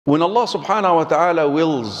When Allah subhanahu wa ta'ala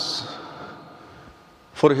wills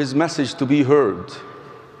for His message to be heard,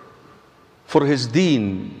 for His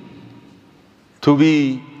deen to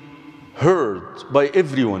be heard by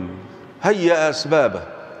everyone, hayya asbaba,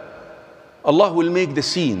 Allah will make the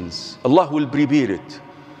scenes, Allah will prepare it.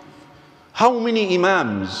 How many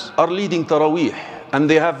Imams are leading Taraweeh and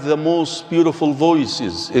they have the most beautiful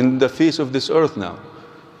voices in the face of this earth now?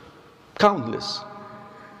 Countless,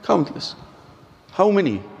 countless. How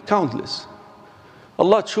many? Countless.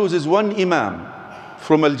 Allah chooses one Imam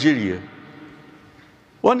from Algeria,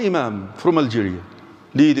 one Imam from Algeria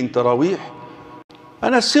leading Taraweeh,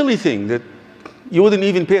 and a silly thing that you wouldn't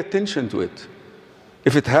even pay attention to it.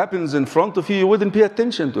 If it happens in front of you, you wouldn't pay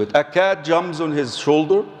attention to it. A cat jumps on his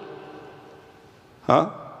shoulder,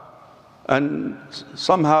 and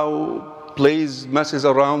somehow messes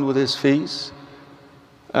around with his face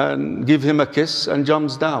and give him a kiss and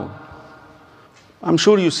jumps down. I'm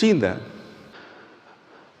sure you've seen that.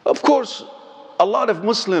 Of course, a lot of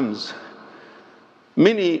Muslims,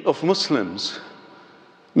 many of Muslims,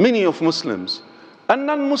 and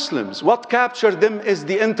non-Muslims, what captured them is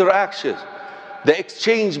the interaction, the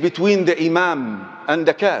exchange between the Imam and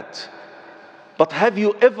the cat. But have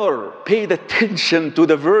you ever paid attention to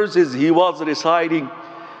the verses he was reciting?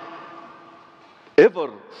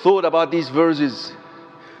 Ever thought about these verses?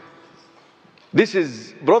 This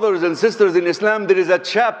is, brothers and sisters in Islam, there is a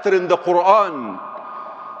chapter in the Quran.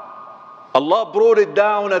 Allah brought it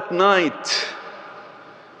down at night,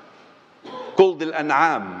 called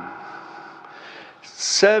Al-An'am.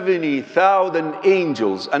 70,000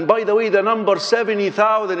 angels. And by the way, the number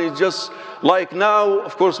 70,000 is just like now,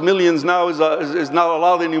 of course, millions now is not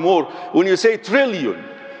allowed anymore. When you say trillion,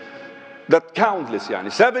 that countless,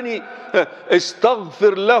 يعني 70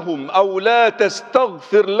 استغفر لهم أو لا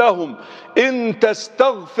تستغفر لهم إن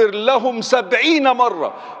تستغفر لهم 70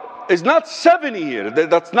 مرة. It's not 70 here.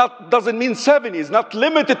 Doesn't mean 70. It's not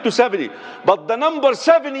limited to 70. But the number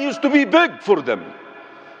 70 used to be big for them.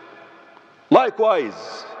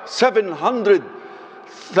 Likewise,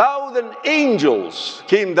 700,000 angels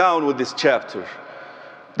came down with this chapter.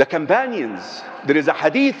 The companions, there is a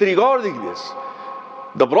hadith regarding this.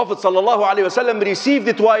 The Prophet ﷺ received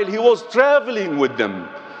it while he was traveling with them.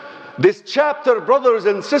 This chapter, brothers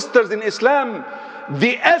and sisters in Islam,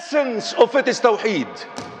 the essence of it is Tawheed.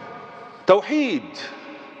 Tawheed,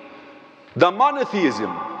 the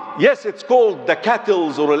monotheism. Yes, it's called the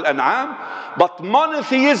cattle or al-an'am, but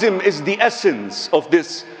monotheism is the essence of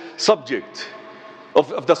this subject,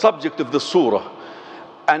 of the subject of the surah.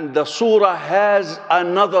 And the surah has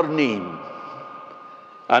another name.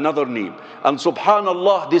 Another name. And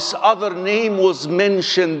subhanallah, this other name was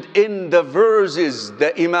mentioned in the verses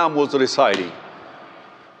the Imam was reciting.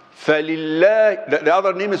 فَلِلَّهِ, the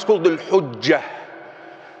other name is called al-Hujjah.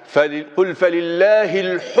 قُلْ فَلِلَّهِ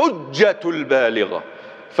الْحُجَّةُ الْبَالِغَةُ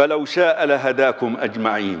فَلَوْ شَاءَ لَهَدَاكُمْ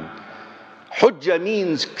أَجْمَعِينَ. Hujjah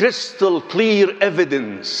means crystal clear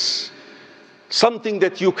evidence. Something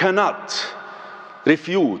that you cannot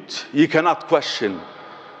refute, you cannot question.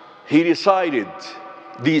 He recited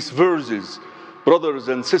these verses, brothers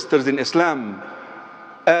and sisters in Islam,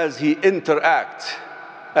 as he interacted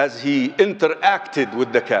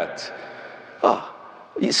with the cat.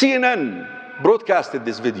 CNN broadcasted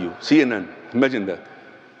this video. CNN, imagine that.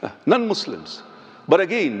 Non-Muslims. But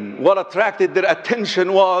again, what attracted their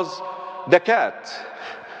attention was the cat.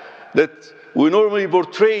 That we normally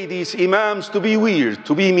portray these Imams to be weird,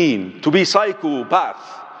 to be mean, to be psychopath,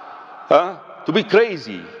 to be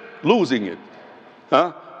crazy, losing it.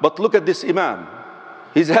 But look at this Imam.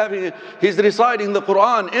 He's reciting the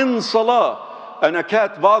Quran in Salah, and a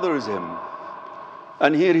cat bothers him.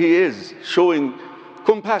 And here he is showing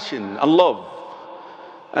compassion and love.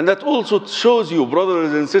 And that also shows you,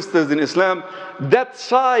 brothers and sisters in Islam, that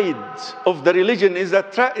side of the religion is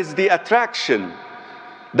the attraction.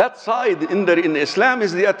 That side in Islam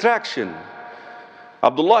is the attraction.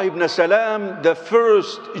 Abdullah ibn Salam, the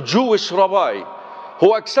first Jewish rabbi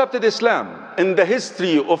who accepted Islam in the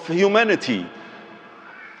history of humanity,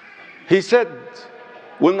 he said,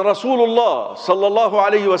 when Rasulullah sallallahu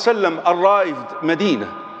alayhi wasallam arrived Medina,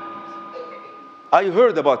 I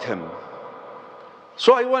heard about him.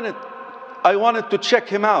 So I wanted to check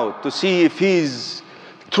him out to see if he's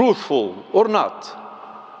truthful or not.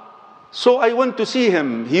 So I went to see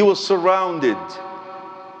him. He was surrounded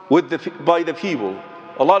by the people,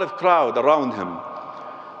 a lot of crowd around him.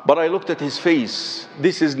 But I looked at his face.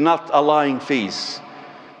 This is not a lying face.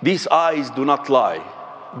 These eyes do not lie.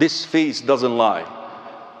 This face doesn't lie.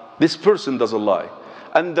 This person doesn't lie.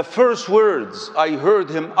 And the first words I heard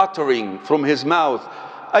him uttering from his mouth,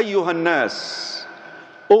 أيها الناس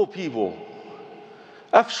O people,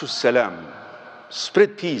 afshu salam,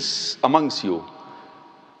 spread peace amongst you.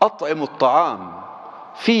 At'imu at-ta'am,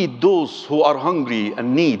 feed those who are hungry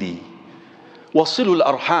and needy. Wasilu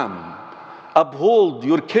al-arham, uphold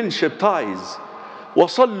your kinship ties.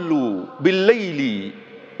 Wasallu bil-layli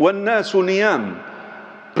wan-nasu niyam,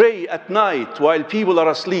 pray at night while people are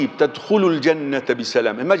asleep. Tadkhulul jannata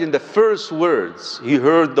bisalam. Imagine the first words he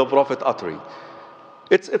heard the Prophet uttering.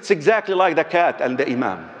 It's exactly like the cat and the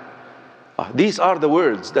Imam. These are the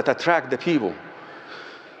words that attract the people.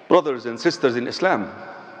 Brothers and sisters in Islam,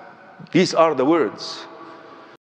 these are the words